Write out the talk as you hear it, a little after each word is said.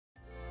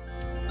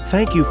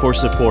Thank you for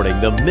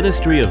supporting the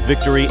Ministry of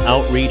Victory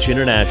Outreach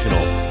International.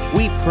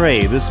 We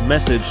pray this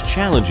message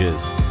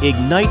challenges,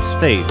 ignites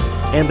faith,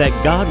 and that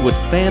God would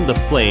fan the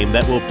flame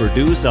that will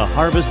produce a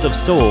harvest of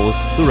souls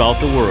throughout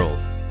the world.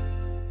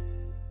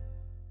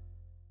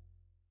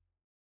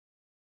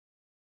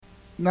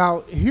 Now,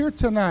 here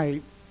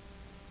tonight,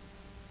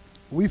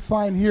 we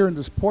find here in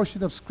this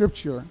portion of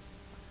Scripture,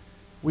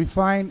 we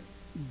find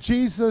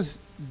Jesus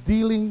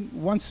dealing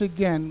once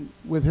again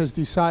with his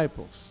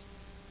disciples.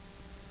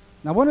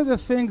 Now, one of the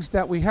things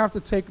that we have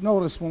to take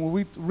notice when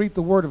we read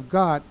the Word of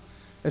God,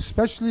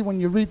 especially when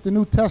you read the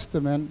New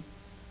Testament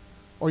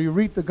or you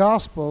read the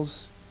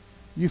Gospels,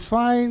 you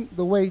find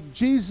the way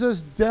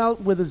Jesus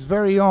dealt with his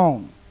very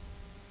own.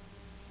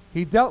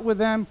 He dealt with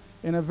them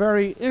in a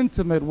very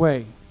intimate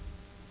way.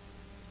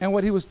 And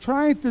what he was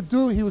trying to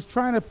do, he was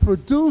trying to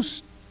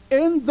produce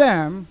in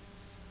them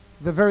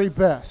the very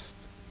best.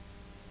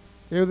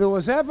 If there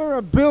was ever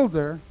a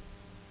builder,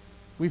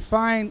 we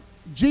find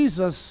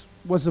Jesus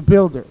was a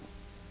builder.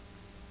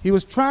 He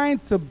was trying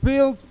to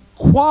build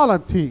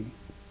quality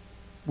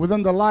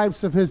within the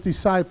lives of his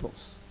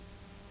disciples.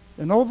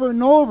 And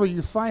over,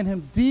 you find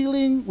him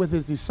dealing with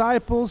his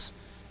disciples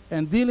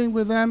and dealing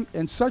with them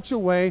in such a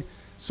way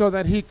so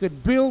that he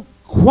could build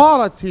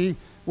quality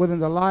within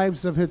the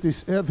lives of his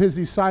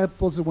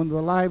disciples and within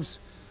the lives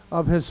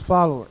of his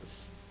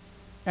followers.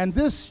 And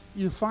this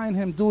you find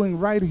him doing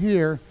right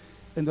here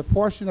in the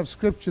portion of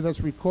Scripture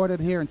that's recorded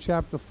here in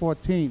chapter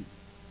 14.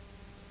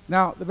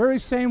 Now, the very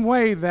same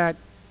way that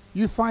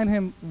you find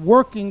him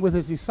working with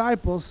his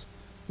disciples,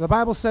 the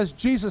Bible says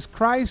Jesus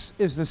Christ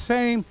is the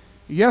same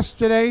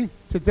yesterday,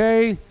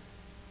 today,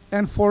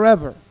 and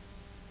forever.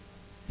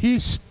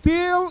 He's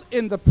still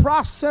in the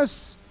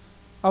process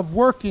of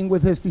working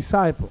with his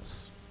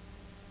disciples.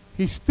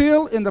 He's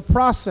still in the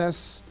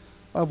process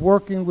of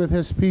working with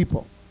his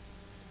people.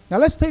 Now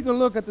let's take a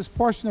look at this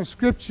portion of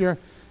Scripture,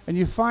 and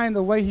you find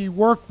the way he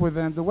worked with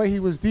them, the way he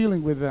was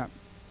dealing with them.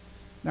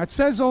 Now it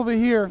says over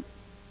here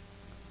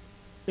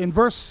in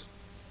verse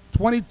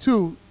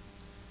 22,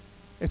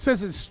 it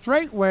says, "And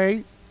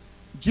straightway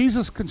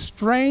Jesus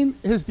constrained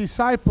his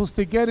disciples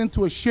to get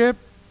into a ship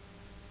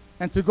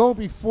and to go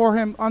before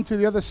him unto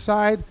the other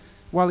side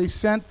while he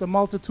sent the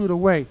multitude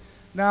away."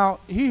 Now,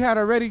 he had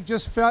already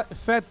just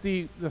fed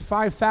the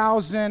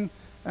 5,000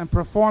 and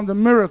performed a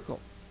miracle.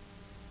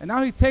 And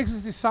now he takes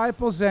his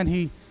disciples and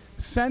he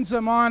sends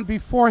them on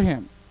before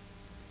him.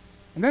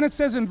 And then it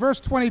says in verse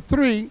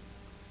 23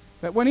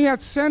 that when he had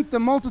sent the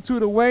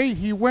multitude away,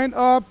 he went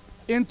up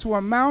into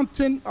a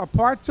mountain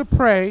apart to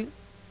pray.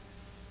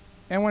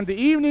 And when the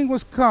evening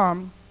was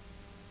come,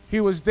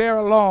 he was there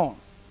alone.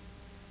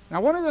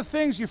 Now, one of the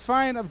things you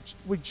find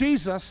with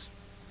Jesus,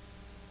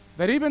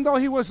 that even though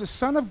he was the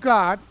Son of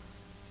God,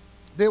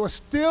 there was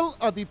still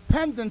a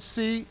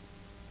dependency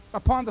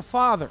upon the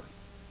Father.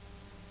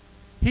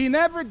 He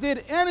never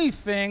did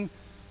anything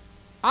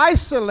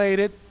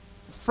isolated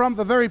from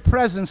the very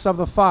presence of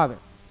the Father.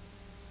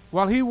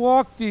 While he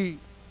walked the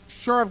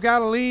shore of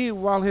Galilee,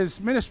 while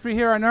his ministry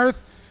here on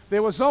earth,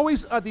 there was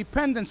always a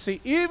dependency.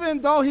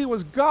 Even though he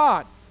was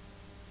God,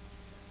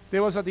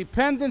 there was a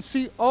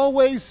dependency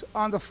always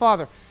on the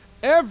Father.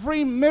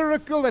 Every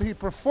miracle that he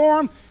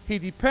performed, he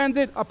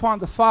depended upon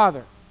the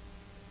Father.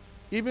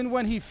 Even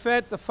when he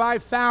fed the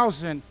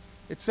 5,000,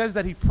 it says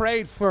that he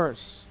prayed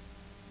first.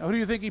 Now, who do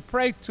you think he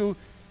prayed to?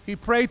 He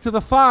prayed to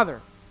the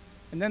Father.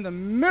 And then the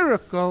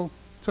miracle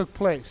took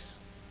place.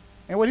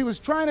 And what he was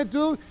trying to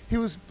do, he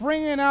was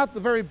bringing out the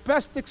very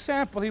best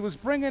example. He was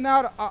bringing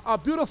out a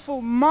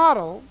beautiful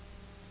model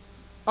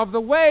of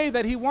the way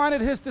that he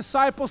wanted his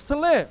disciples to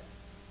live.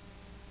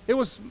 He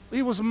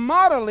was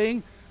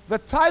modeling the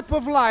type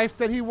of life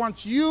that he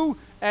wants you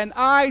and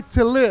I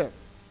to live.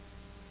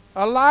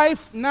 A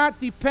life not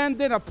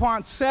dependent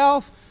upon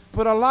self,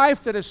 but a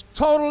life that is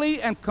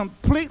totally and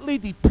completely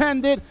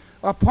dependent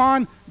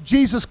upon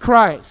Jesus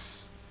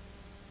Christ.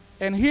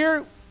 And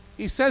here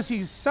he says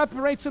he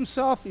separates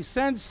himself, he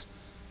sends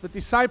the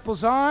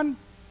disciples on,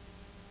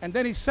 and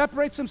then he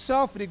separates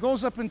himself and he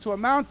goes up into a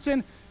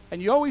mountain,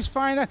 and you always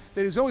find that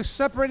he's always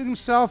separating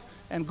himself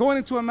and going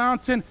into a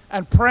mountain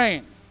and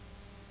praying.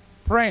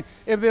 Praying.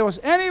 If there was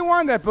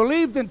anyone that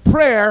believed in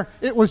prayer,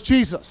 it was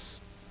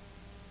Jesus.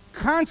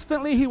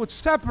 Constantly he would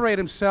separate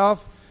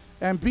himself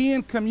and be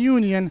in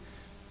communion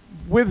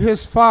with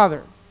his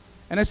Father.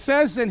 And it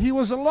says, and he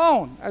was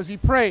alone as he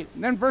prayed.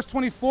 And then verse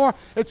 24,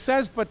 it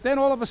says, but then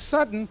all of a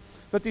sudden,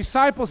 the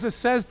disciples, it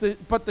says,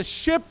 but the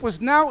ship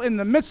was now in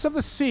the midst of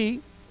the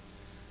sea,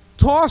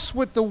 tossed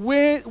with the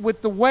wind,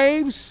 with the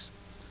waves,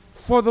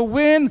 for the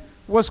wind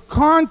was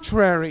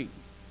contrary.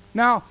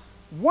 Now,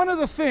 one of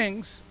the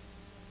things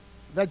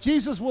that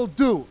Jesus will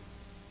do,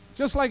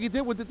 just like he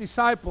did with the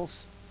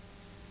disciples,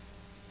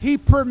 he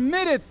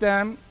permitted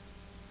them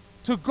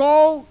to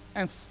go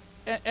and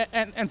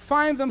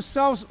find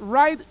themselves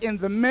right in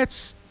the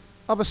midst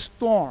of a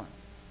storm.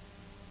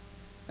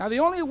 Now, the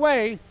only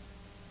way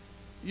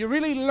you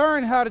really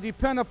learn how to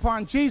depend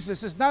upon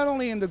Jesus is not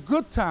only in the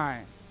good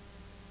time.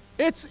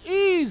 It's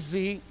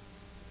easy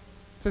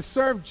to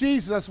serve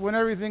Jesus when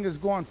everything is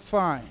going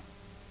fine.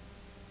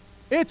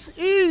 It's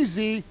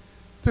easy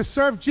to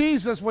serve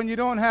Jesus when you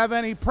don't have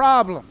any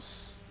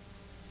problems.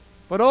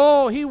 But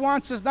oh, he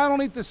wants us not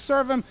only to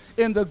serve him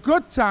in the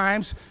good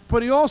times,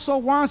 but he also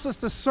wants us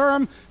to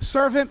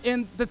serve him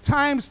in the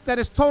times that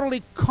is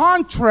totally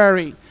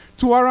contrary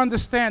to our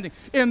understanding.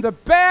 In the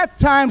bad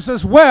times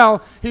as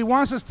well, he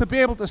wants us to be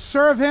able to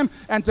serve him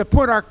and to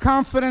put our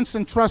confidence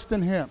and trust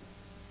in him.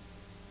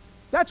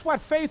 That's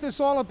what faith is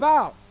all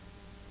about.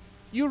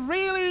 You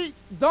really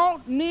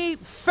don't need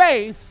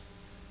faith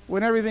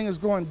when everything is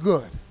going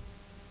good.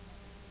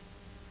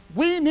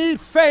 We need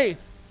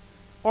faith,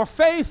 or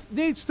faith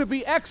needs to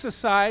be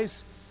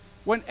exercised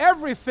when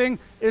everything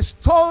is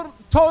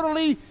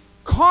totally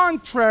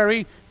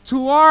contrary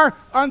to our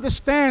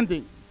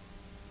understanding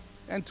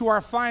and to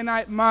our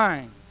finite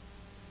mind.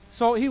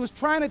 So he was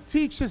trying to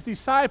teach his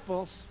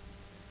disciples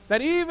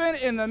that even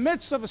in the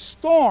midst of a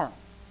storm,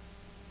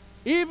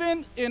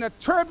 even in a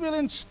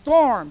turbulent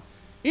storm,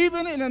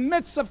 even in the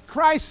midst of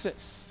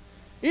crisis,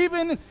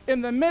 even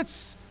in the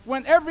midst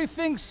when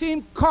everything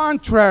seemed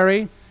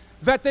contrary,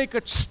 that they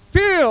could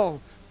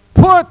still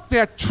put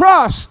their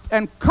trust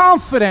and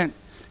confidence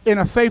in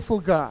a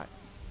faithful God.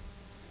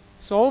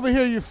 So over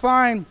here you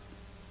find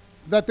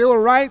that they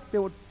were right. They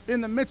were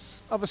in the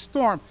midst of a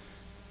storm.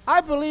 I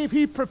believe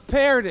he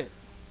prepared it.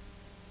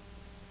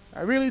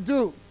 I really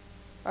do.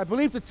 I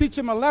believe to teach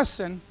them a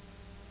lesson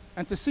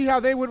and to see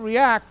how they would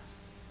react,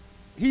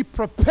 he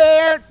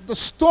prepared the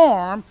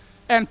storm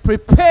and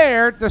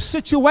prepared the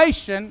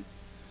situation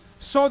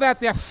so that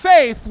their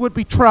faith would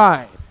be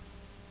tried.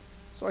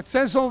 So it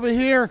says over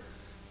here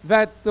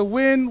that the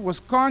wind was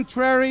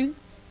contrary, in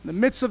the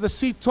midst of the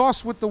sea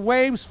tossed with the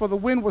waves, for the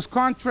wind was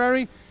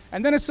contrary.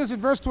 And then it says in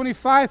verse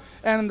 25,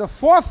 and in the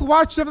fourth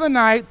watch of the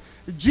night,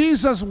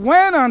 Jesus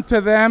went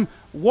unto them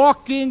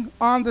walking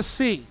on the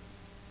sea.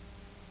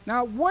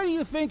 Now, what do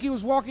you think he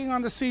was walking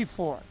on the sea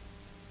for?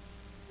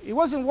 He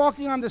wasn't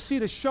walking on the sea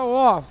to show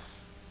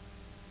off.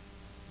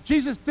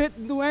 Jesus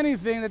didn't do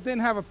anything that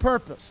didn't have a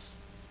purpose.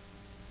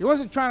 He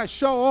wasn't trying to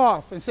show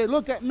off and say,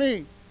 look at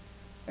me.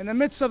 In the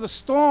midst of the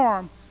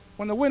storm,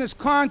 when the wind is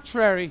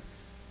contrary,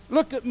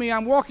 look at me,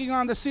 I'm walking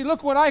on the sea.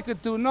 Look what I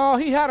could do. No,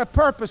 he had a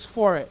purpose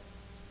for it.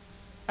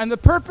 And the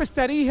purpose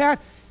that he had,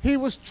 he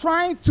was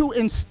trying to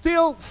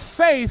instill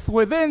faith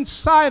within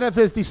inside of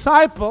his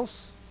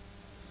disciples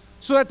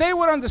so that they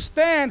would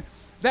understand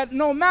that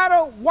no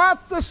matter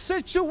what the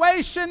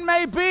situation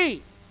may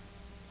be,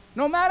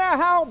 no matter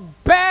how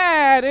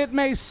bad it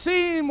may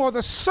seem or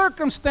the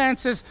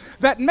circumstances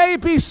that may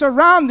be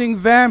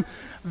surrounding them,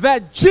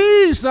 that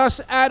Jesus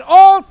at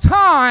all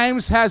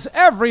times has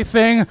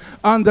everything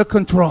under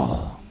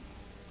control.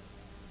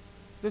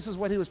 This is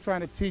what he was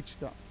trying to teach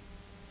them.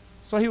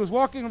 So he was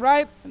walking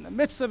right in the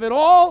midst of it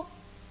all.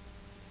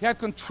 He had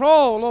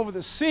control over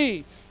the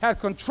sea, had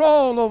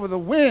control over the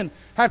wind,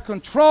 had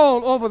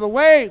control over the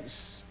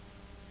waves,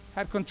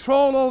 had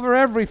control over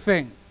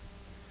everything.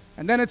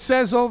 And then it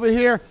says over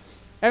here,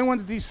 and when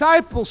the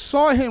disciples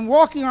saw him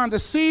walking on the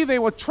sea, they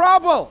were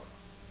troubled,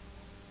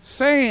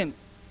 saying,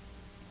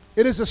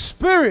 it is a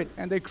spirit,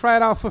 and they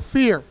cried out for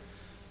fear.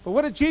 But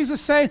what did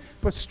Jesus say?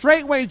 But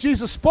straightway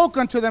Jesus spoke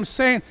unto them,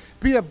 saying,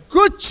 be of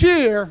good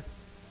cheer,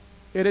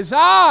 it is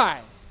I.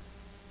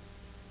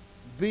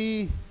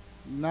 Be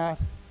not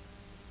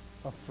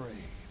afraid.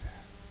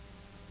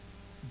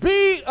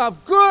 Be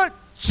of good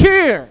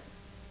cheer.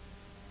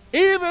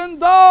 Even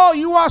though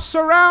you are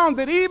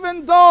surrounded,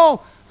 even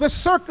though the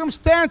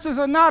circumstances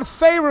are not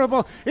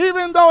favorable,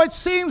 even though it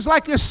seems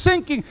like you're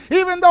sinking,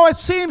 even though it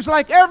seems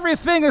like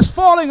everything is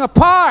falling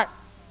apart.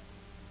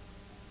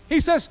 He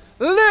says,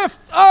 lift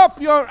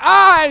up your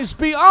eyes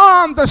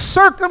beyond the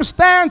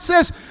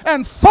circumstances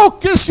and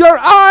focus your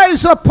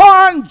eyes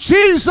upon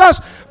Jesus.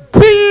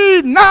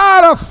 Be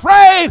not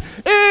afraid.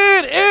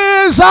 It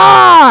is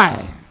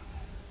I.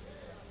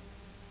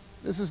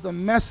 This is the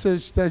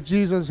message that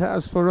Jesus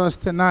has for us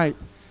tonight.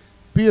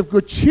 Be of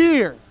good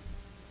cheer.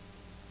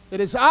 It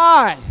is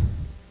I.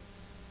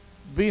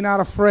 Be not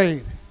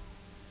afraid.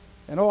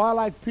 And oh, I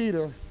like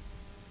Peter.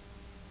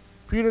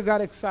 Peter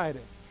got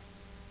excited.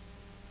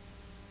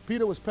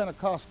 Peter was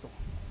Pentecostal.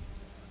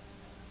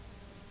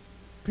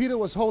 Peter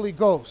was Holy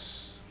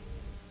Ghost.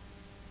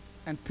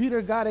 And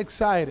Peter got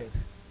excited.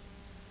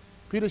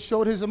 Peter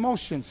showed his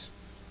emotions.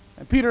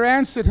 And Peter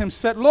answered him,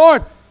 said,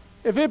 Lord,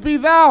 if it be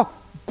thou,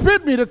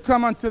 bid me to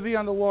come unto thee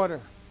on the water.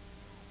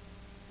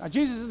 Now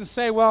Jesus didn't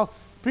say, well,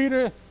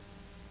 Peter,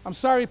 I'm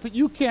sorry, but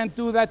you can't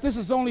do that. This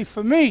is only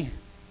for me.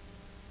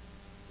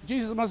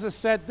 Jesus must have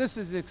said, this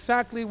is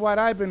exactly what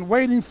I've been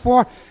waiting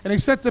for. And he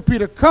said to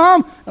Peter,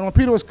 come. And when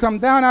Peter was come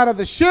down out of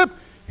the ship,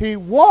 he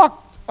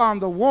walked on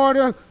the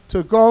water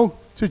to go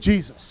to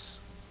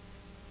Jesus.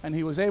 And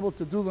he was able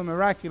to do the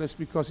miraculous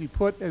because he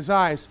put his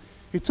eyes.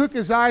 He took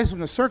his eyes from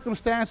the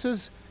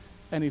circumstances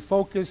and he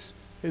focused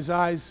his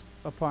eyes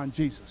upon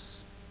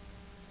Jesus.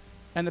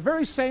 And the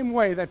very same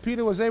way that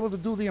Peter was able to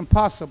do the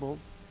impossible,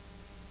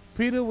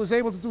 Peter was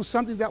able to do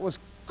something that was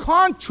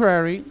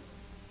contrary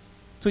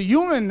to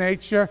human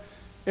nature.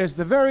 is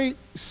the very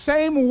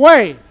same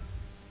way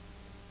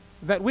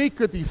that we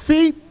could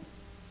defeat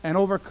and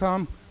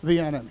overcome the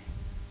enemy.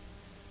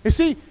 You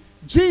see,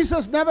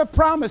 Jesus never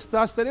promised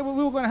us that we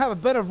were going to have a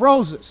bed of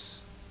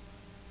roses.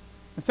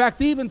 In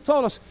fact, he even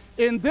told us,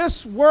 in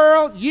this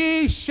world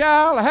ye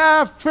shall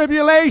have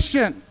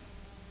tribulation.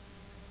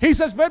 He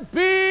says, but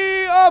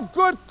be of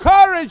good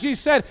courage, he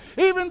said.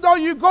 Even though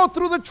you go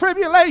through the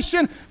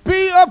tribulation,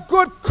 be of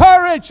good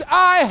courage.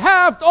 I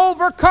have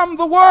overcome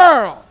the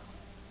world.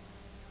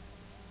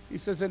 He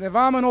says, and if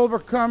I'm an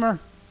overcomer,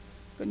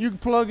 then you can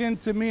plug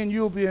into me and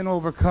you'll be an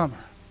overcomer.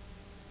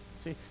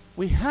 See,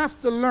 we have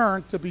to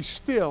learn to be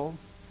still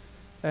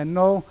and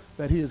know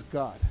that he is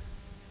God.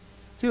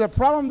 See, the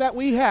problem that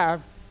we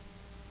have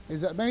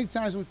is that many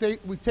times we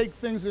take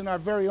things in our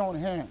very own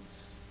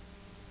hands.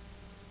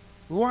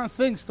 We want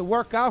things to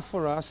work out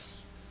for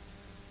us,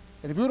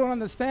 and if we don't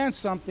understand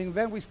something,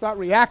 then we start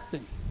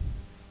reacting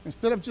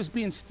instead of just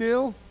being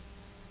still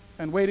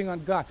and waiting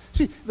on God.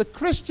 See, the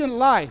Christian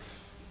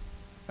life,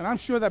 and I'm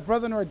sure that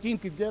Brother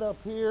Nordin could get up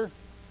here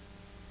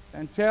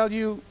and tell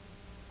you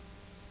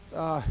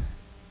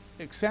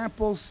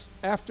examples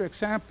after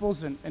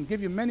examples and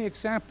give you many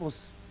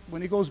examples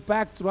when he goes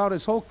back throughout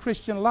his whole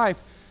Christian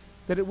life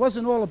that it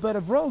wasn't all a bed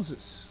of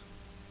roses.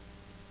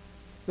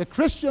 The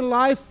Christian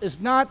life is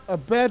not a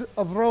bed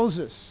of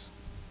roses.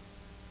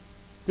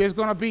 There's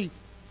going to be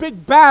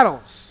big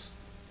battles.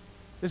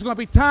 There's going to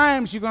be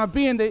times you're going to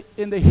be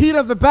in the heat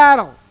of the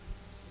battle,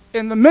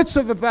 in the midst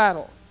of the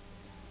battle.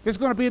 There's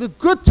going to be the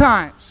good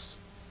times.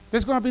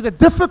 There's going to be the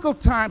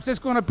difficult times. There's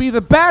going to be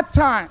the bad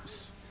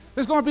times.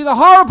 There's going to be the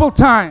horrible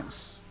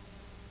times.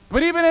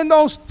 But even in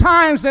those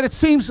times that it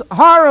seems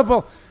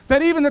horrible,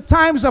 that even the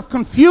times of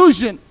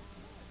confusion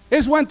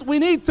is when we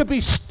need to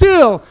be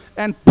still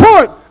and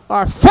put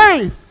our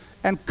faith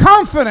and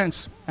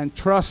confidence and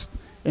trust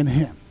in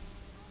him.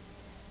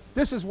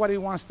 This is what he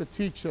wants to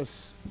teach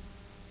us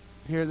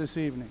here this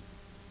evening.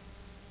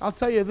 I'll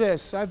tell you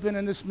this, I've been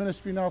in this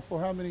ministry now for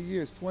how many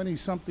years?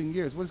 20-something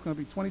years. What's it going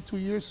to be, 22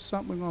 years or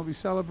something we're going to be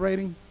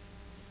celebrating?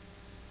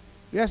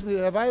 You asked me,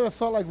 have I ever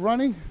felt like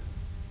running?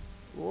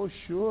 Oh,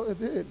 sure it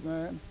did,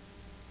 man.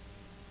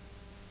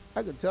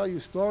 I could tell you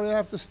story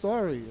after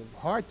story of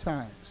hard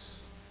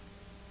times,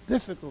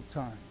 difficult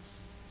times.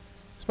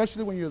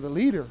 Especially when you're the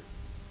leader.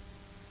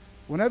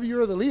 Whenever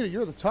you're the leader,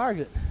 you're the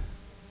target.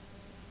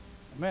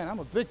 Man, I'm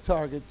a big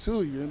target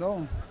too, you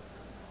know.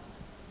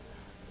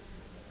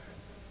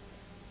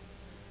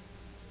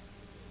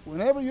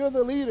 Whenever you're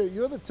the leader,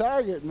 you're the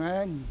target,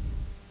 man.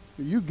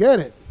 You get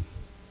it.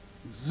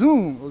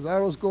 Zoom, those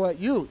arrows go at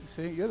you.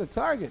 See, you're the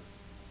target.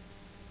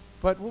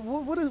 But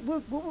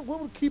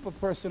what would keep a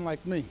person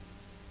like me?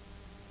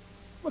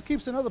 What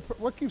keeps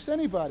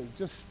anybody?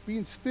 Just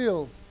being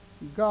still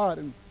in God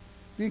and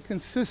being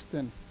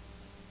consistent,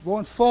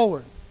 going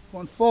forward,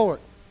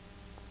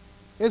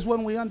 is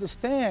when we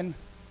understand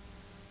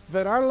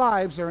that our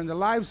lives are in the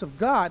lives of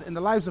God, in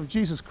the lives of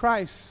Jesus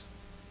Christ,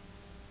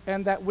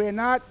 and that we're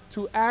not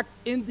to act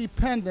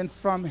independent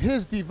from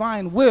his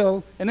divine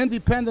will and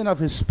independent of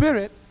his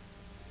spirit.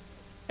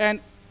 And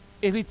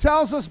if he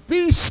tells us,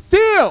 be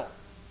still,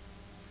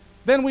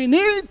 then we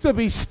need to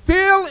be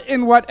still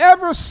in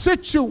whatever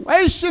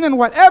situation, in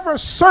whatever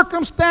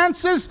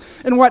circumstances,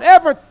 in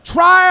whatever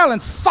trial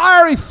and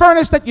fiery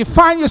furnace that you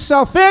find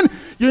yourself in.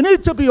 You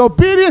need to be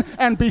obedient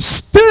and be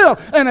still.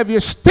 And if you're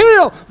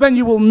still, then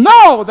you will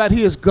know that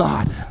he is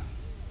God.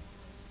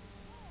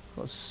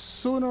 Because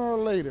sooner or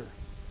later,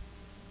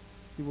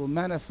 he will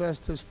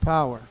manifest his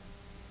power,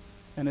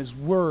 and his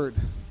word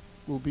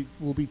will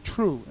be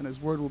true, and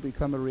his word will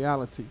become a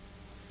reality.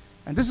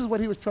 And this is what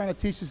he was trying to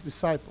teach his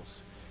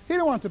disciples. He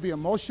didn't want to be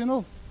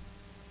emotional.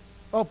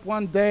 Up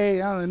one day,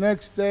 down the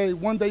next day.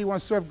 One day you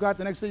want to serve God,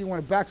 the next day you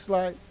want to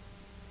backslide.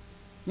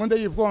 One day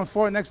you're going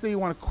forward, the next day you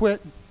want to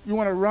quit. You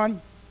want to run.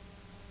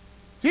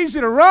 It's easy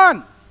to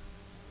run.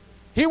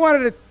 He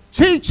wanted to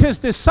teach his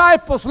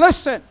disciples,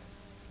 listen,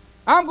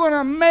 I'm going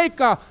to make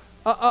a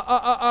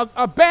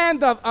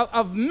band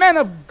of men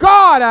of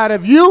God out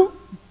of you.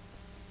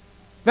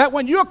 That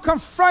when you're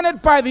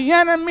confronted by the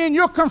enemy and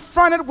you're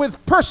confronted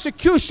with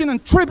persecution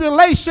and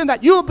tribulation,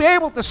 that you'll be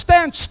able to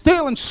stand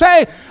still and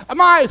say,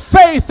 my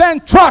faith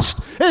and trust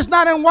is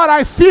not in what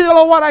I feel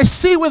or what I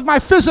see with my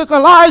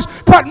physical eyes,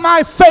 but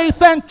my faith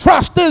and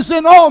trust is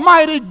in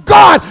Almighty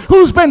God,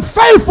 who's been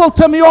faithful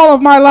to me all of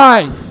my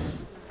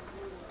life.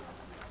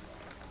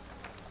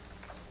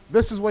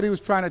 This is what he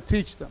was trying to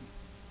teach them.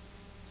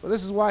 So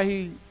this is why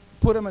he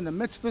put them in the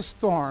midst of the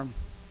storm.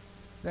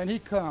 Then he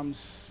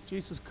comes,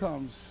 Jesus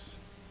comes,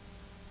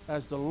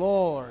 as the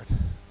Lord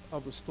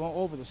of the storm,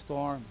 over the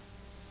storm,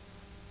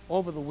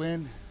 over the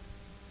wind,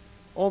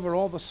 over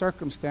all the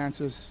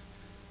circumstances.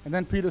 And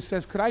then Peter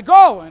says, could I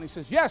go? And he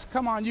says, yes,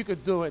 come on, you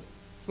could do it.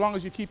 As long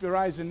as you keep your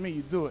eyes on me,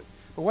 you do it.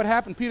 But what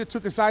happened? Peter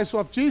took his eyes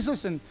off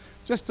Jesus, and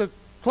just to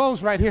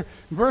close right here.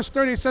 In verse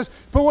 30 it says,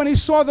 but when he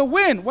saw the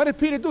wind, what did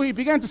Peter do? He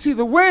began to see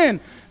the wind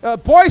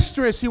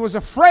boisterous. He was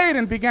afraid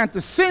and began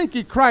to sink.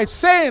 He cried,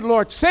 saying,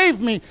 Lord, save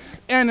me.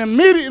 And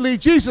immediately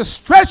Jesus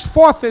stretched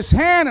forth his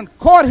hand and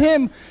caught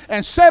him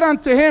and said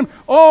unto him,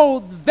 O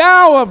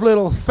thou of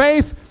little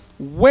faith,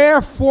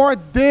 wherefore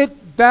did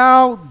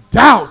thou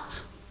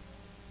doubt?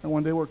 And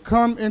when they were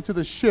come into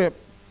the ship,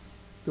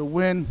 the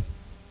wind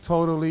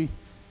totally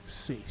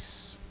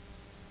ceased.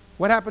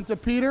 What happened to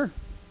Peter?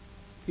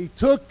 He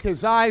took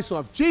his eyes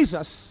off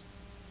Jesus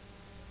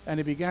and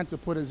he began to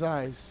put his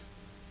eyes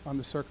on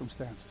the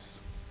circumstances.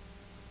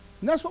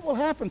 And that's what will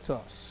happen to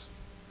us.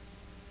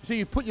 You see,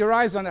 you put your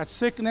eyes on that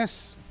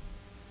sickness,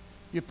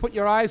 you put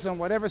your eyes on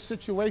whatever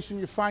situation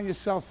you find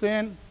yourself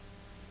in,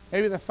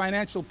 maybe the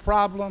financial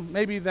problem,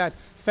 maybe that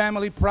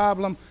family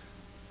problem,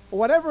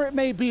 whatever it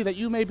may be that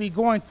you may be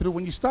going through.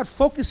 When you start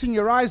focusing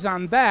your eyes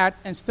on that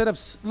instead of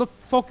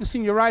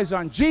focusing your eyes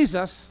on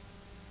Jesus,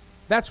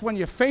 that's when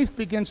your faith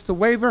begins to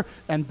waver,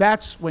 and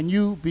that's when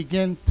you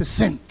begin to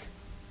sink.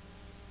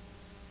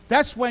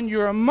 That's when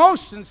your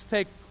emotions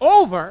take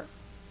over,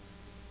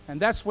 and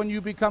that's when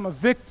you become a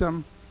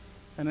victim,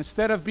 and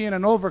instead of being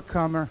an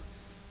overcomer,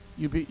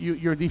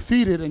 you're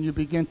defeated and you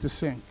begin to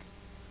sink.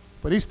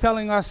 But he's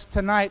telling us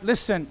tonight,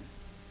 listen,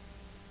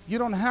 you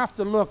don't have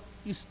to look.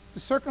 The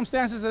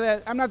circumstances are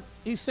there.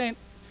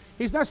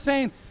 He's not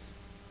saying,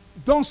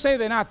 don't say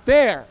they're not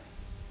there.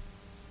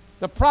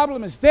 The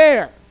problem is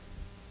there.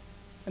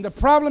 And the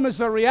problem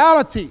is a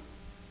reality.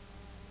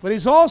 But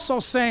he's also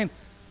saying,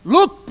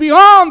 look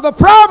beyond the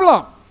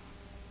problem.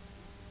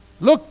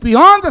 Look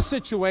beyond the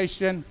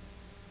situation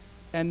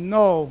and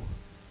know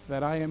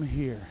that I am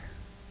here.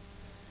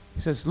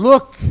 He says,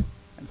 look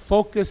and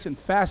focus and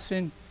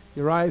fasten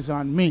your eyes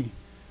on me,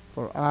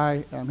 for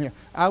I am here.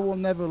 I will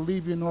never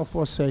leave you nor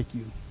forsake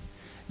you.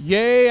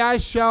 Yea, I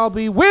shall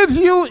be with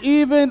you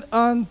even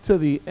unto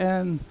the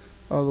end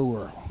of the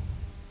world.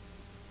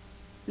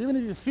 Even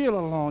if you feel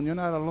alone, you're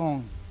not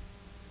alone,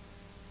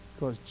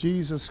 because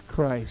Jesus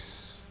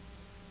Christ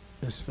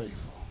is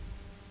faithful.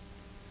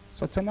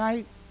 So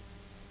tonight,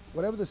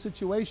 whatever the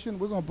situation,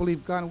 we're going to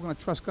believe God and we're going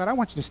to trust God. I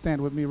want you to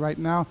stand with me right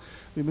now.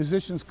 The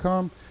musicians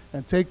come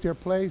and take their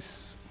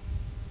place.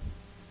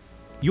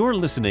 You're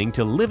listening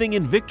to Living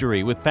in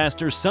Victory with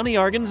Pastor Sonny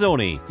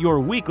Arganzoni, your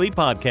weekly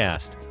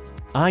podcast.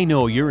 I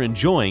know you're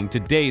enjoying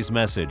today's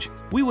message.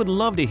 We would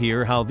love to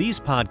hear how these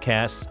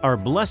podcasts are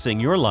blessing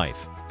your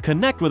life.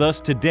 Connect with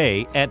us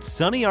today at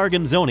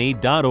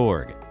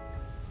sonnyarganzoni.org.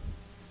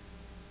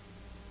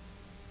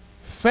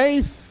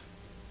 Faith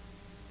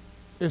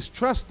is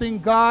trusting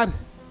God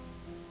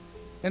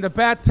in the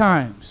bad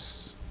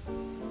times.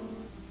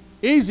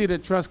 Easy to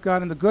trust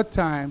God in the good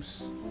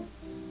times,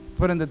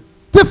 but in the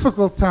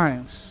difficult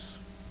times,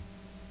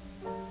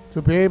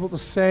 to be able to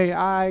say,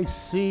 I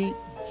see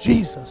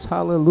Jesus.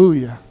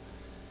 Hallelujah.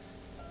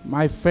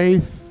 My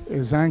faith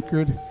is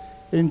anchored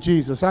in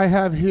Jesus. I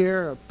have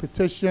here a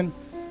petition.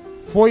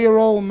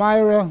 4-year-old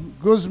Myra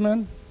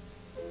Guzman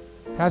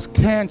has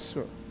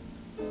cancer,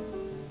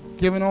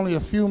 given only a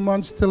few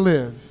months to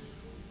live.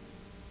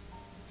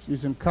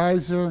 She's in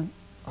Kaiser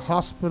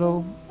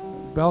Hospital,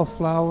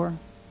 Bellflower.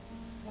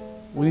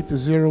 We need to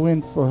zero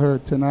in for her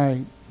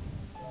tonight.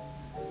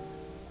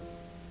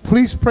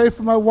 Please pray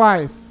for my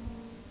wife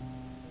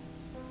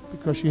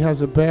because she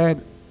has a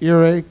bad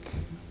earache.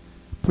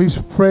 Please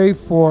pray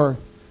for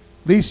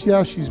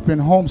Licia. She's been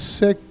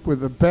homesick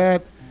with a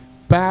bad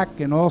back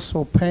and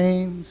also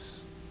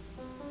pains.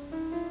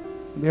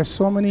 There's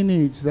so many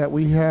needs that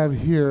we have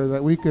here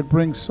that we could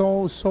bring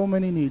so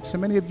many needs. So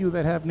many of you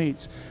that have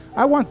needs.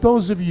 I want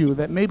those of you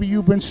that maybe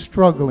you've been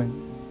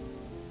struggling.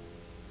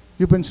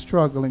 You've been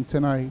struggling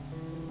tonight.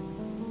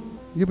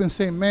 You've been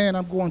saying, man,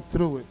 I'm going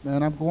through it,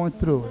 man. I'm going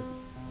through it.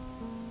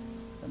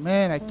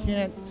 Man, I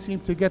can't seem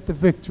to get the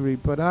victory,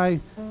 but I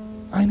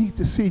need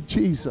to see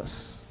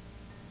Jesus.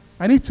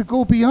 I need to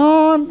go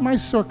beyond my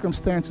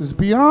circumstances,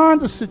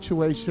 beyond the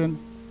situation,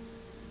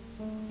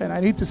 and I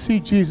need to see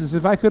Jesus.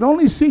 If I could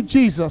only see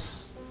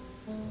Jesus,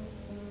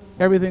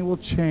 everything will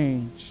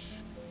change.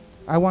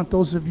 I want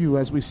those of you,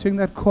 as we sing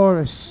that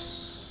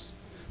chorus,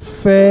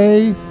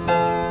 faith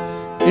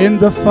in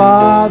the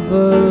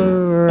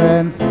Father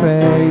and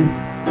faith.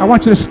 I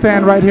want you to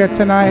stand right here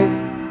tonight.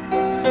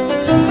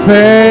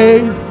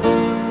 Faith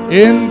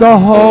in the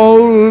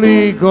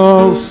Holy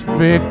Ghost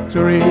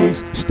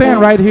victories. Stand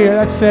right here,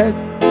 that's it.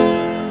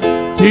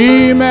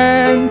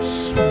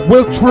 Demons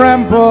will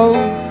tremble.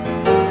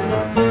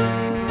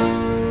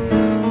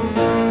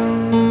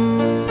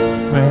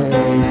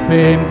 Faith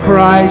in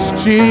Christ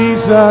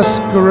Jesus,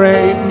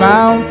 great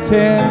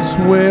mountains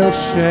will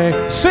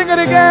shake. Sing it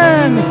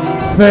again.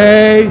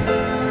 Faith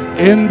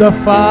in the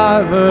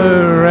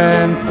Father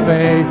and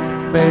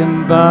faith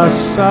in the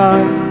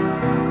Son.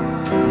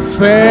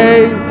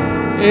 Faith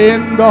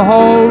in the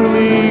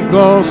Holy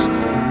Ghost,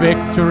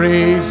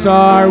 victories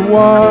are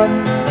won.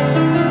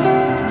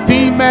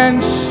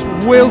 Demons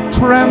will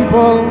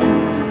tremble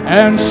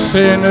and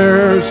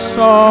sinners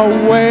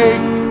awake.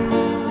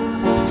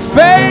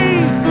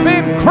 Faith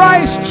in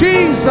Christ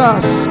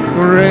Jesus.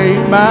 Great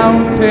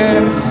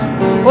mountains.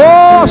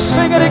 Oh,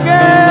 sing it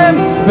again.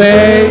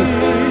 Faith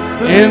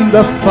in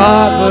the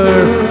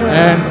Father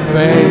and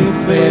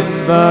faith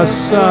in the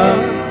Son.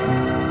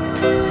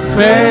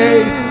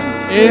 Faith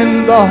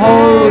in the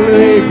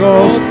Holy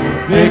Ghost.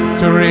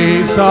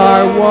 Victories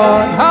are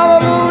won.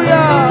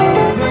 Hallelujah.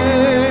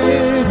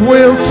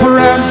 Will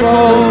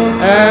tremble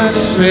and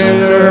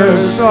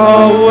sinners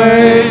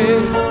awake.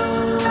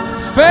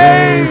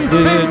 Faith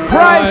in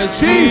Christ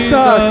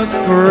Jesus.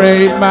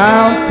 Great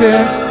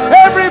mountains.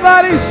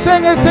 Everybody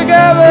sing it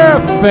together.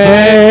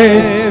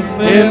 Faith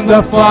in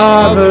the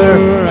Father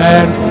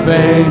and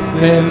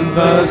faith in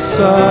the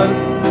Son.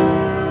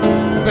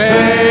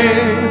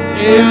 Faith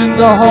in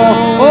the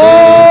Holy.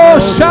 Oh,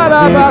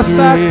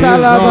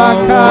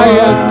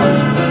 Shadabasatalabakaya.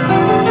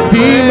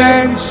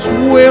 Demons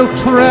will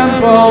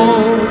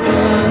tremble.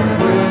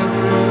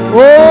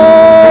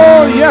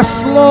 Oh,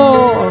 yes,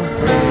 Lord.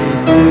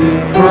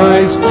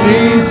 Christ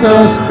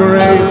Jesus,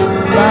 great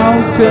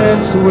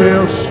mountains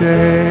will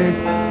shake.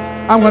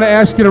 I'm going to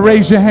ask you to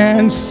raise your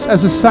hands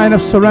as a sign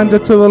of surrender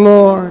to the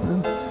Lord.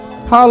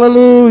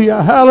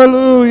 Hallelujah,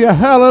 hallelujah,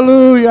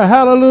 hallelujah,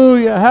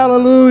 hallelujah,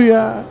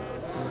 hallelujah.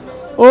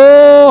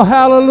 Oh,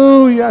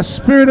 hallelujah,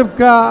 Spirit of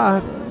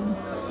God.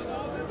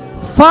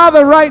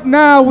 Father, right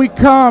now we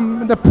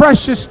come in the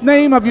precious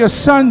name of your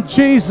Son,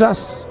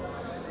 Jesus.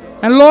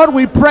 And Lord,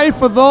 we pray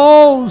for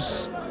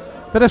those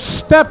that have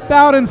stepped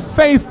out in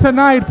faith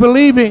tonight,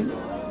 believing.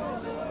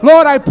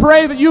 Lord, I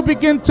pray that you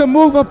begin to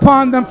move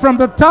upon them from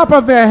the top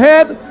of their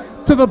head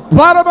to the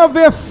bottom of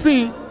their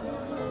feet.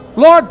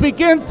 Lord,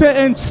 begin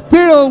to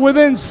instill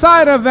within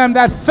inside of them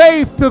that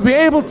faith to be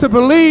able to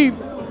believe,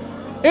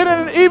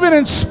 even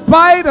in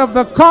spite of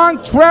the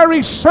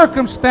contrary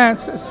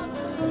circumstances.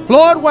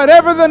 Lord,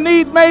 whatever the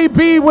need may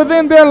be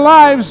within their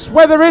lives,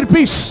 whether it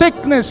be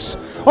sickness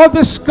or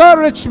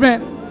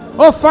discouragement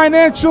or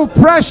financial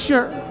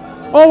pressure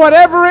or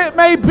whatever it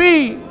may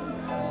be,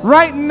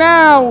 right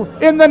now,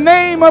 in the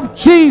name of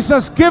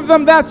Jesus, give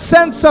them that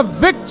sense of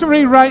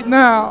victory right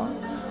now.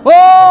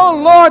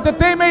 Oh, Lord, that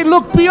they may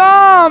look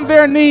beyond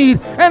their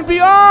need and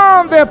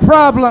beyond their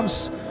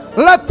problems.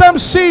 Let them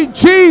see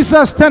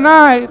Jesus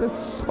tonight.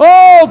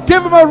 Oh,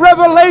 give them a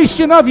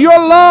revelation of your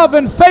love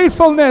and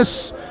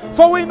faithfulness,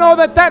 for we know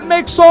that that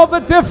makes all the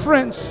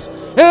difference.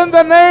 In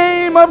the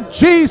name of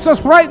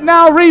Jesus, right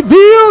now,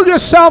 reveal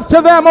yourself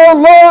to them, oh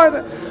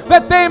Lord,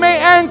 that they may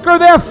anchor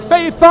their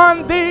faith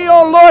on thee,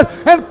 oh Lord,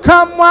 and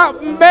come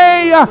what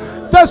may.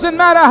 Doesn't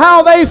matter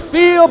how they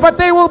feel, but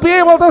they will be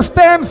able to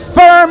stand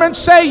firm and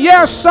say,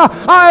 yes,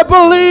 I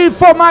believe,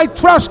 for my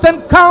trust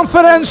and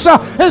confidence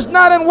is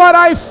not in what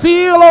I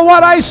feel or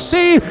what I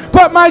see,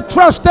 but my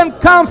trust and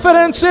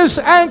confidence is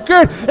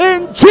anchored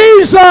in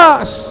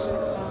Jesus,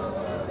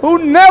 who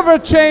never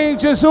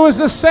changes, who is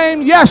the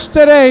same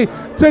yesterday,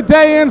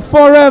 today, and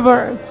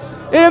forever.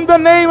 In the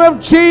name of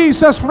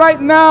Jesus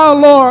right now,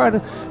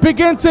 Lord,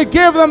 begin to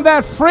give them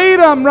that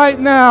freedom right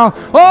now.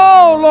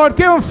 Oh, Lord,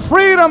 give them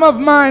freedom of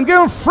mind. Give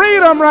them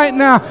freedom right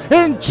now.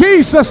 In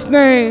Jesus'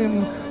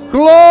 name.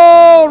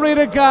 Glory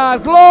to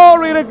God.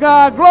 Glory to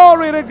God.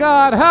 Glory to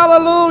God.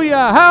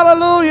 Hallelujah.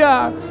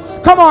 Hallelujah.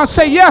 Come on,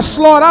 say, yes,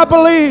 Lord, I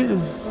believe.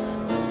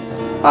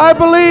 I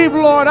believe,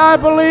 Lord. I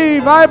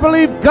believe. I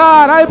believe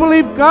God. I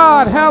believe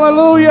God.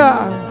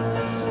 Hallelujah.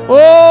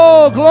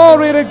 Oh,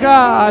 glory to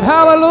God.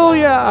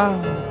 Hallelujah.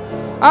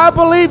 I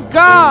believe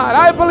God.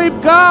 I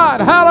believe God.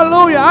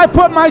 Hallelujah. I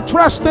put my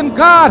trust in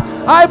God.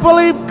 I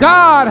believe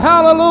God.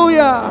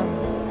 Hallelujah.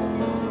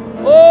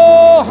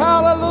 Oh,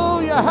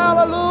 hallelujah.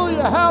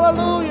 Hallelujah.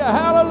 Hallelujah.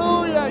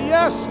 Hallelujah.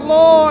 Yes,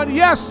 Lord.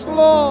 Yes,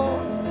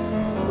 Lord.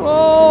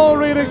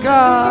 Glory to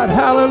God.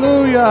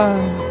 Hallelujah.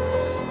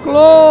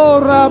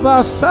 Glory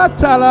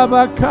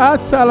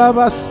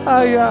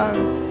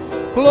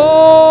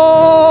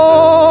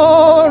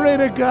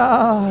to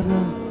God.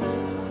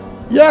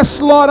 Yes,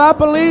 Lord, I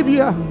believe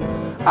you.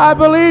 I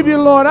believe you,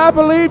 Lord. I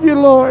believe you,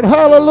 Lord.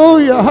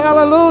 Hallelujah,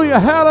 hallelujah,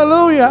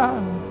 hallelujah.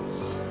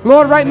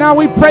 Lord, right now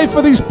we pray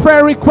for these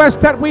prayer requests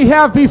that we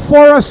have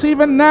before us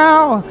even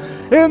now.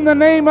 In the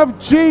name of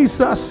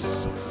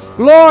Jesus.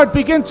 Lord,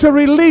 begin to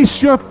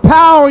release your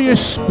power, your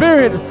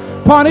spirit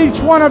upon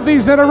each one of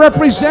these that are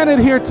represented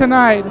here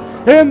tonight.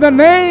 In the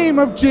name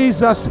of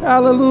Jesus.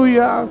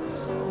 Hallelujah.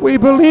 We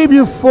believe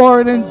you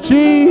for it in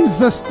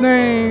Jesus'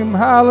 name.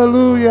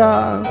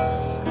 Hallelujah.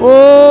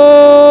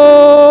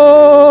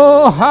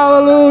 Oh,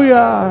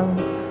 hallelujah.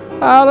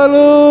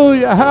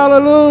 Hallelujah.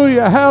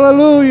 Hallelujah.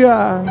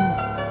 Hallelujah.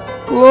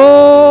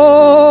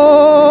 Glory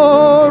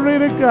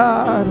to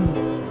God.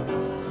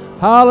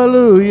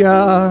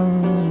 Hallelujah.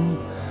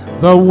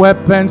 The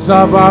weapons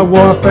of our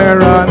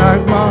warfare are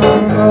not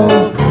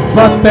carnal,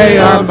 but they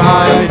are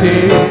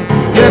mighty.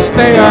 Yes,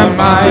 they are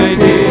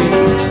mighty.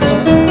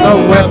 The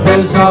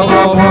weapons of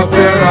our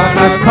warfare are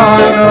not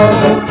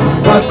carnal,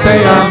 but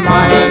they are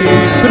mighty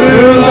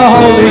through the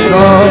Holy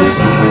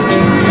Ghost.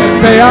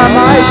 They are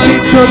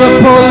mighty to the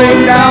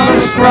pulling down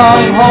of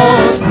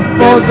strongholds,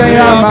 for they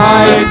are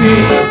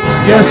mighty.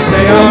 Yes,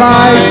 they are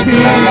mighty.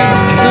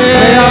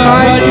 They are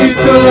mighty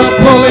to the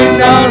pulling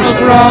down of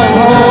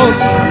strongholds,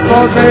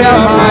 for they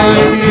are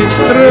mighty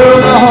through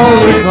the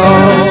Holy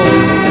Ghost.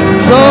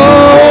 The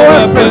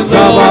weapons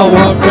of our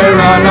warfare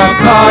are not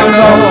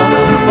carnal,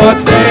 but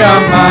they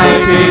are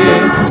mighty.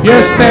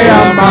 Yes, they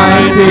are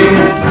mighty.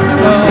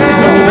 The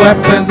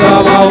weapons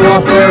of our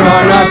warfare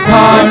are not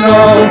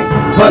carnal,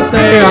 but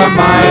they are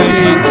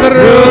mighty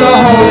through the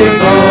Holy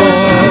Ghost.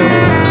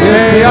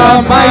 They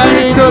are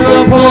mighty to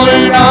the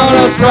pulling down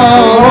of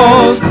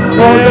strongholds,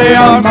 for they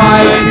are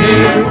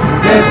mighty.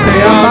 Yes,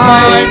 they are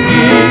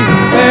mighty.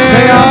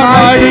 They are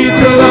mighty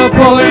to the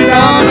pulling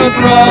down of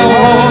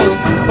strongholds,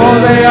 for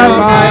they are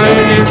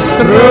mighty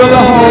through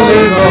the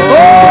Holy Ghost.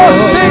 Oh,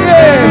 sing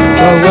it!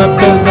 The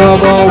weapons of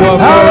our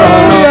warfare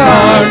are not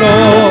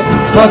carnal,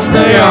 but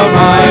they are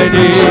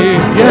mighty.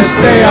 Yes,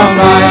 they are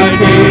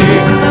mighty.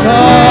 The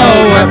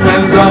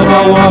weapons of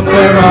our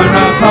warfare are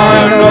not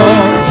carnal,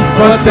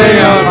 but they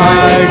are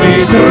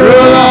mighty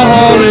through the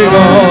Holy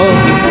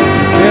Ghost.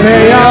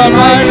 They are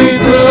mighty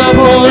to the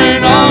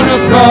pulling down of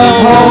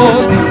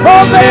strongholds,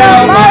 for they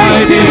are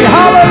mighty.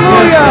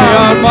 Hallelujah! They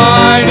are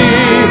mighty.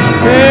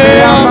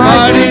 They are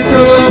mighty to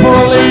the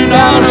pulling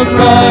down of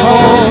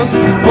strongholds,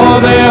 for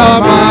they are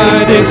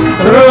mighty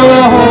through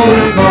the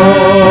Holy Ghost.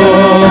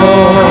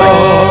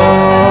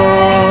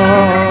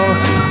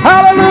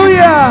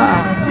 Hallelujah!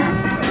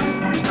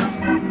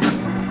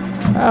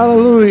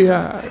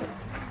 Hallelujah.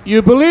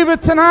 You believe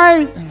it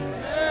tonight?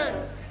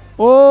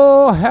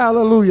 Oh,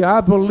 hallelujah.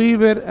 I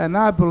believe it, and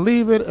I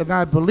believe it, and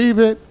I believe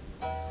it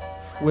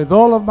with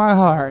all of my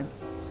heart.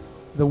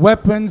 The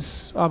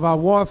weapons of our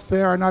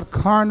warfare are not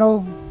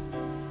carnal.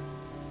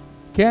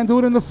 Can't do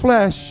it in the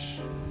flesh.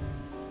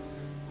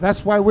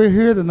 That's why we're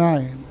here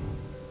tonight.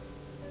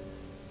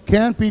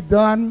 Can't be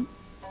done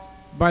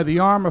by the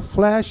arm of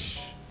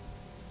flesh,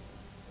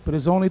 but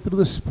it's only through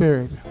the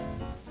Spirit.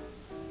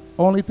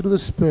 Only through the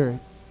Spirit.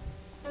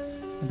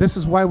 And this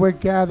is why we're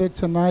gathered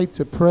tonight,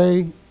 to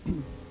pray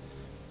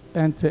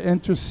and to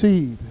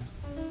intercede.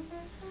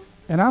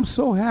 And I'm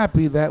so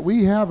happy that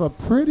we have a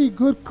pretty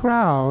good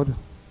crowd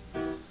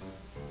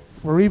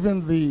for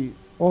even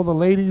all the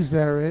ladies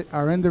that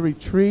are in the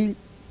retreat.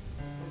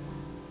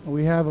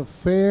 We have a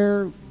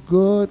fair,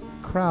 good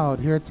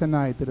crowd here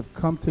tonight that have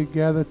come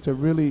together to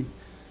really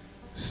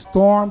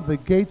storm the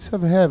gates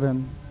of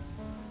heaven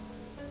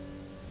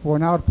for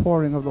an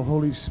outpouring of the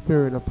Holy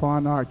Spirit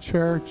upon our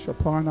church,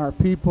 upon our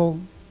people,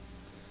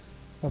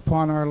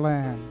 upon our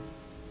land.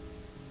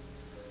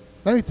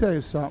 Let me tell you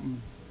something.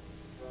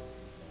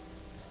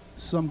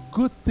 Some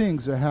good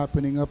things are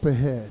happening up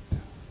ahead.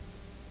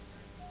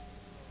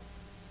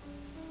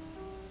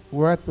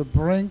 We're at the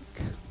brink.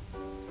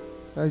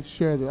 I'll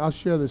share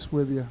this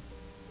with you.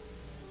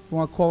 You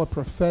want to call it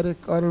prophetic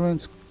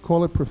utterance?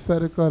 Call it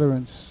prophetic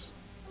utterance.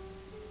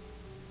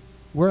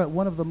 We're at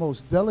one of the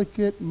most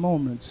delicate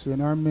moments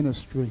in our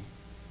ministry,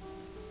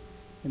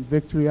 in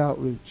Victory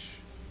Outreach.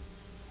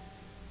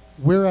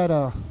 We're at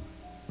the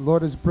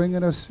Lord is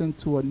bringing us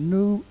into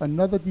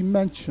another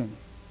dimension.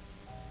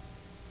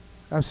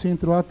 I've seen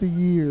throughout the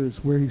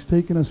years where He's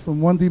taken us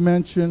from one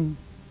dimension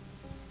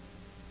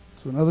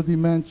to another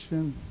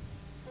dimension,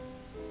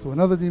 to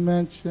another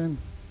dimension,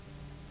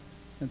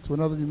 and to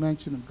another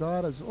dimension. And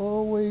God has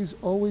always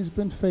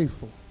been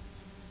faithful.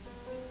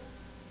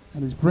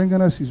 And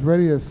He's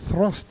ready to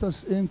thrust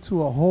us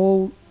into a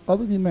whole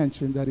other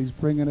dimension that He's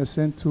bringing us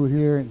into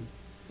here in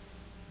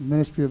the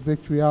Ministry of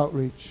Victory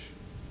Outreach.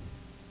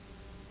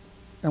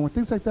 And when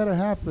things like that are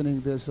happening,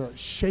 there's a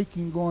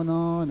shaking going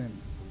on, and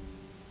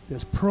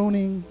there's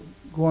pruning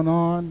going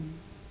on.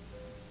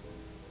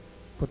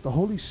 But the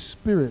Holy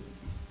Spirit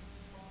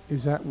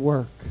is at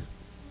work.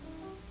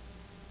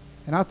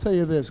 And I'll tell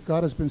you this,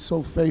 God has been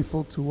so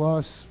faithful to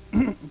us,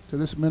 to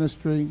this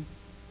ministry.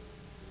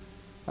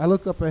 I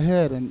look up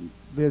ahead, and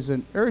there's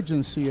an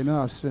urgency in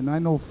us, and I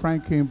know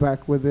Frank came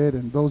back with it,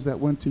 and those that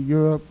went to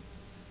Europe,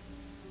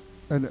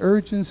 an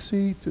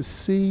urgency to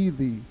see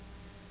the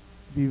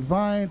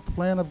divine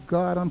plan of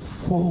God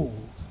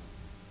unfold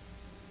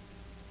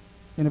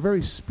in a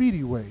very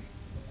speedy way.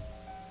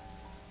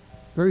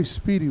 Very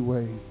speedy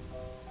way. In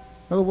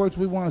other words,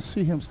 we want to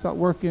see Him start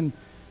working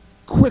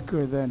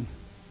quicker than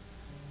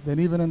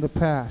even in the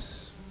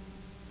past.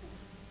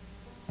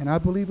 And I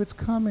believe it's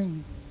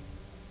coming.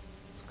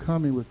 It's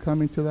coming. We're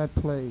coming to that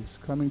place.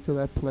 Coming to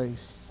that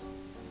place.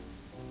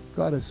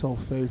 God is so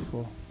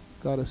faithful.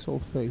 God is so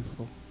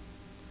faithful.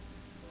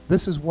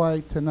 This is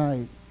why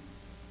tonight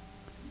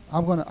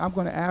I'm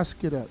gonna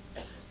ask you to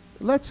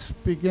let's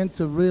begin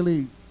to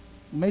really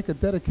make a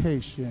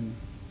dedication.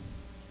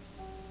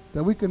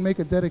 That we can make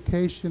a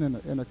dedication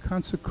and a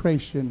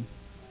consecration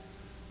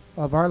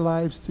of our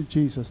lives to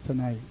Jesus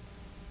tonight.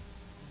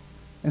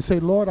 And say,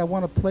 Lord, I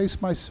want to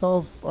place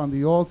myself on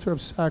the altar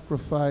of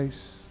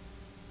sacrifice.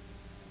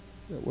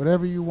 That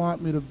whatever you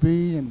want me to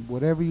be and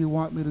whatever you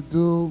want me to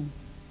do,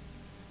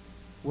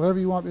 wherever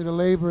you want me to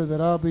labor,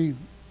 that I'll be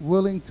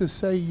willing to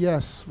say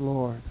yes,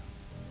 Lord.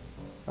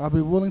 I'll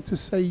be willing to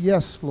say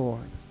yes,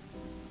 Lord.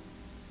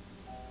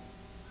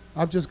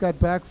 I've just got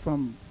back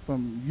from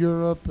from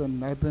Europe,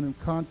 and I've been in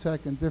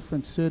contact in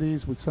different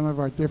cities with some of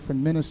our different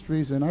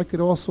ministries, and I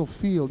could also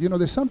feel,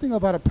 there's something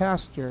about a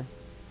pastor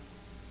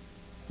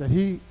that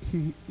he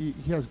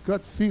has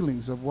gut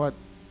feelings of what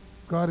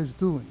God is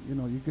doing.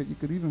 You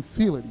could even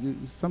feel it.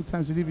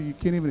 Sometimes you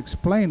can't even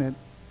explain it,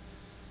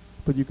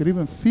 but you could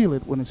even feel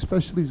it when,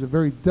 especially, it's a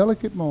very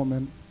delicate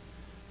moment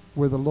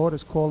where the Lord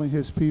is calling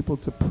His people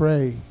to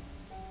pray,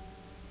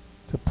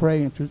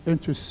 and to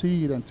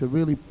intercede, and to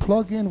really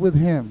plug in with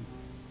Him.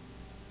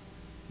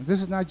 And this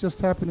is not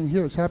just happening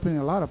here; it's happening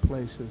in a lot of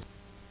places.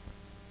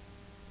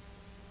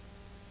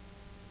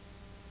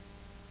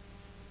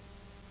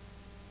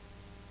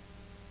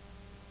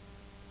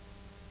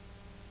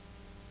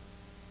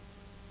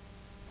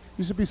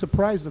 You should be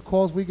surprised the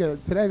calls we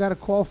get. Today I got a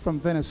call from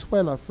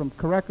Venezuela, from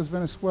Caracas,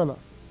 Venezuela.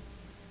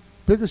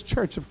 Biggest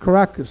church of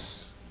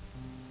Caracas.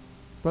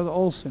 Brother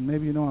Olson,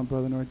 maybe you know him,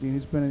 Brother Nordine.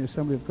 He's been in the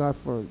Assembly of God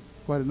for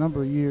quite a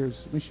number of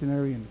years,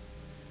 missionary in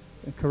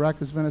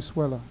Caracas,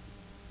 Venezuela.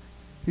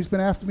 He's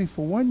been after me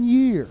for 1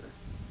 year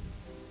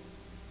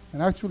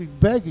and actually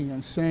begging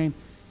and saying,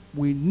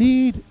 we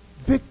need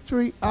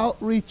Victory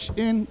Outreach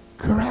in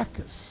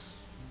Caracas.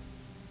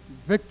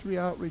 Victory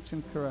Outreach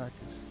in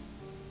Caracas.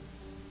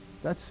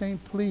 That same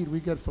plea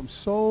we get from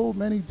so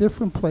many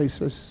different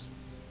places.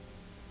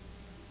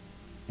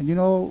 And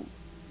the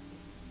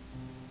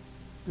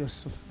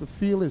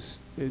field is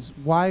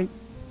white,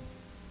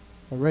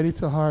 ready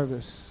to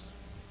harvest.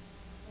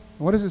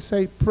 And what does it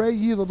say? Pray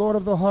ye the Lord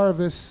of the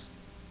harvest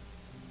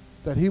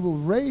that He will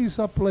raise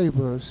up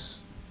laborers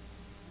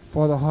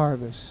for the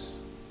harvest.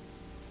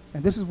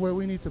 And this is where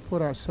we need to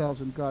put ourselves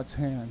in God's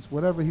hands.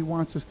 Whatever He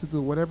wants us to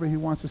do, whatever He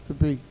wants us to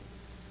be,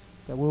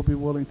 that we'll be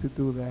willing to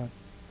do that.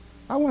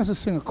 I want us to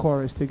sing a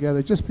chorus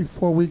together just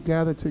before we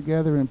gather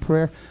together in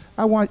prayer.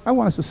 I want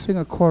us to sing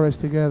a chorus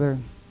together.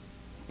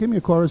 Give me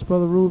a chorus,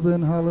 Brother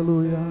Reuben.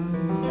 Hallelujah.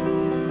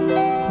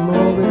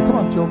 Glory. Come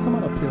on, Joe. Come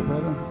on up here,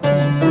 brother.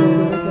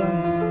 Glory to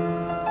God.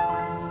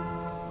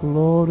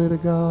 Glory to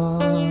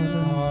God.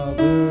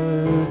 Father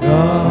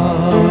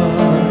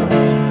God,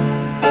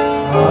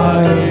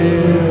 I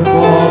give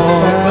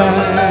all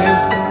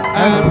thanks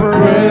and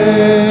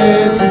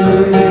praise to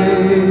Thee.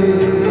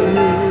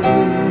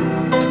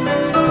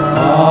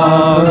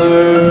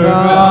 Father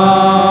God,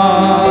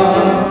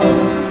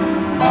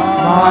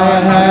 my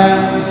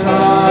hands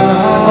are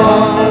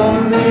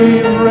humbly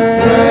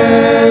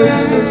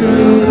raised to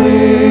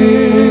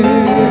Thee,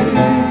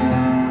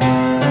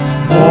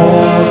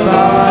 for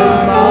Thy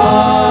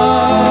mighty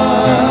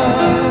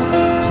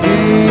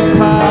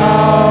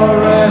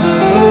power and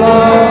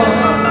love.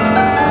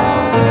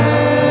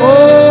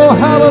 Oh,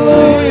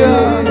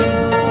 hallelujah!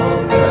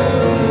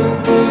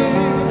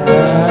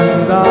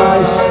 And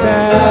I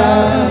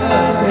stand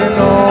in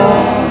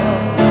awe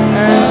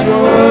and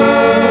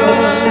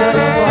worship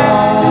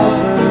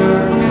Father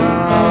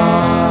God.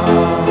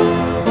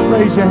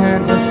 Raise your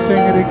hands and sing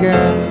it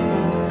again.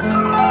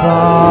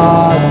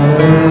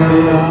 Father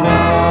God,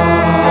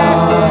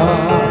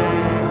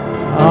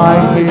 I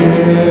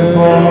give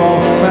all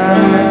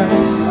thanks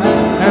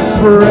and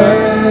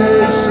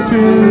praise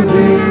to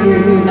Thee.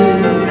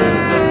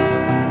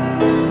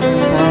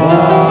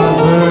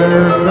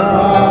 Father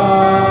God,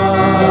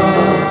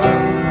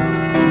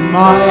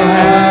 my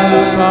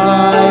hands I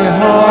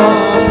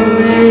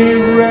humbly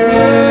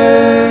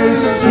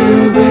raise to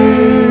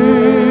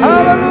Thee.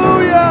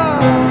 Hallelujah!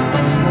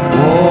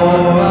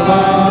 For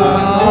Thy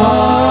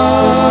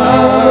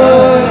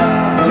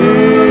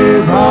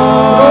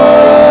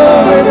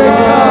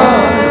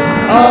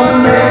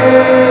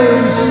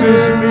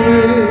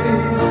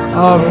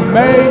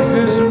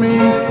amazes me,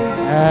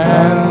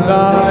 and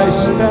I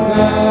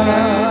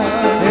stand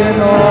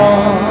in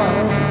awe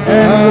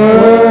and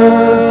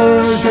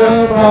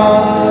worship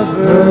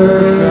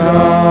Father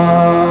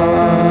God.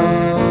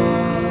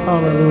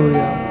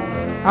 Hallelujah.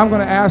 I'm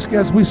going to ask you,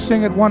 as we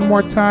sing it one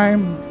more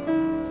time,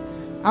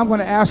 I'm going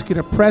to ask you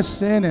to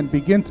press in and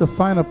begin to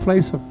find a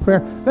place of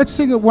prayer. Let's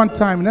sing it one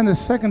time, and then the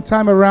second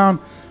time around,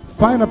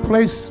 find a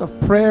place of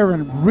prayer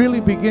and really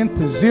begin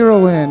to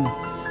zero in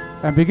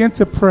and begin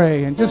to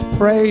pray. And just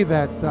pray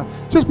that,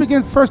 just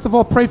begin, first of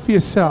all, pray for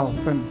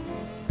yourself and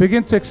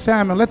begin to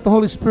examine. Let the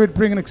Holy Spirit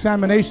bring an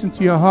examination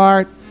to your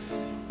heart,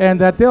 and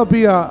that there'll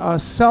be a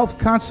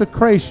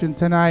self-consecration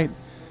tonight.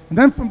 And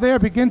then from there,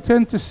 begin to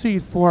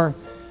intercede for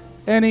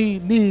any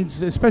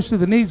needs, especially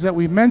the needs that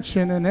we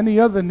mentioned, and any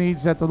other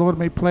needs that the Lord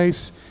may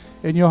place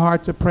in your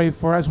heart to pray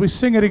for. As we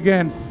sing it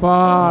again,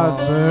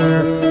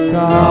 Father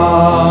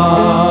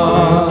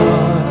God,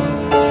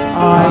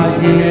 I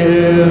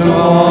give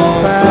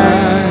all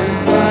thanks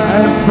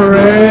and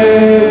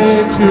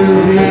praise to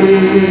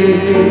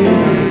Thee.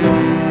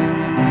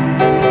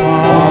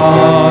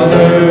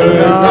 Father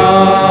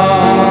God,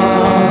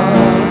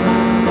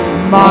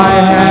 my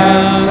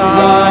hands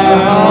I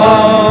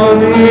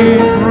humbly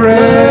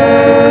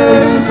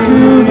raise to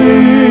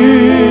Thee.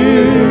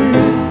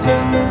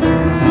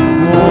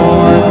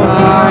 For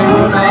Thy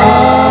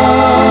mighty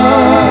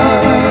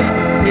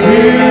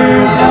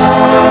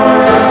power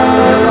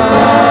and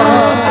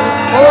love.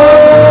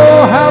 Oh,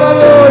 hallelujah.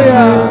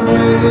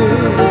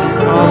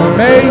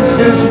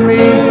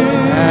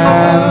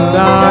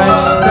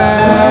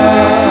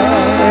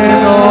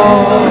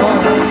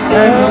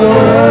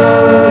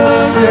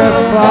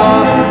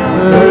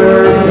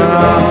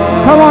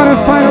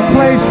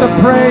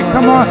 pray.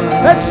 Come on.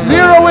 Let's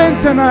zero in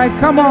tonight.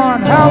 Come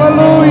on.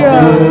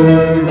 Hallelujah.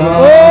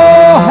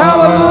 Oh,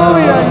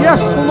 hallelujah.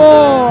 Yes,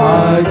 Lord.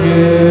 I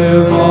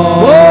give all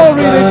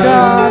Glory to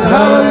God.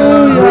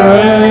 Hallelujah.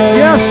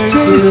 Yes,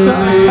 Jesus.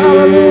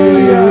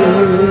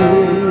 Hallelujah.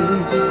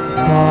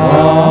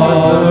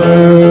 Father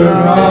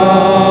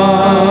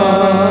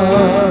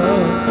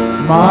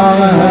God, my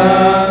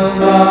hands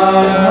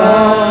are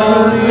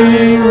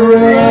humbly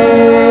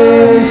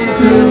raised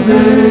to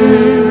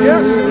Thee.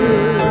 Yes.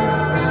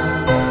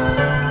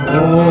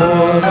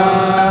 For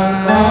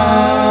Thy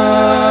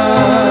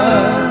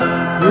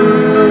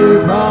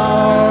mighty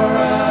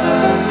power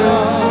and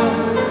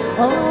love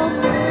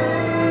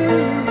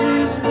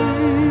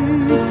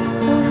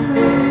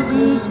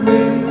amazes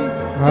me,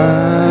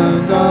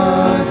 and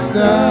I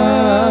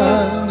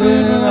stand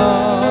in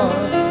awe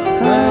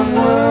and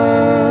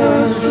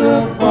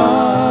worship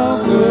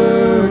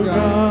Father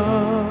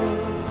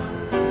God.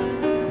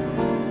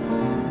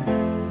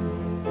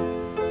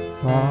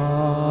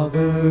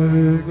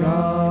 Father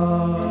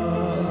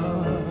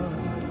God,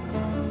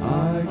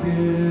 I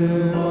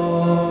give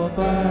all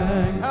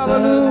thanks.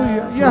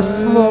 Hallelujah.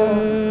 Yes,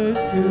 Lord.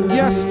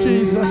 Yes,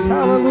 Jesus.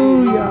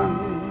 Hallelujah.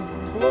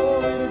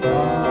 Glory to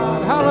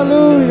God.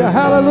 Hallelujah.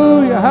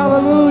 Hallelujah.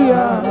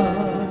 Hallelujah.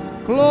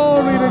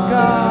 Glory to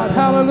God.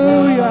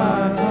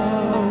 Hallelujah.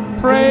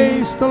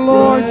 Praise the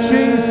Lord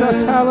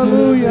Jesus.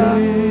 Hallelujah.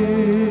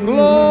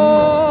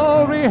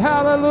 Glory.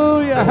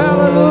 Hallelujah.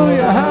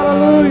 Hallelujah.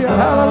 Hallelujah.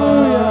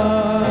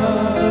 Hallelujah.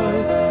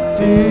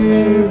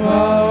 Deep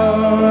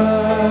power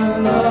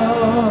and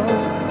love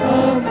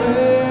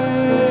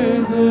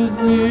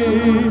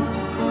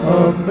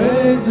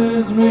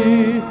amazes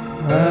me,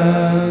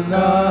 and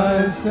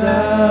I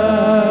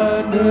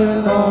stand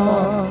in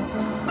awe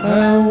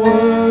and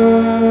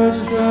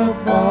worship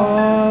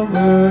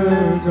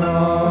Father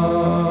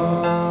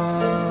God.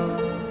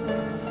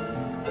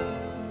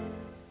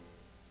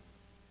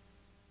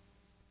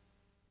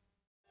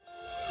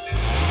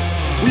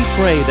 We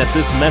pray that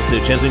this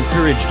message has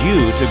encouraged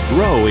you to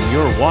grow in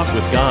your walk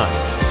with God.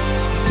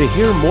 To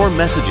hear more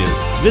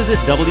messages, visit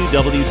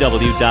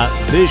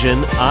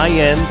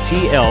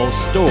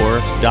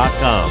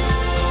www.visionintlstore.com.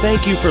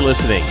 Thank you for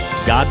listening.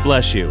 God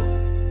bless you.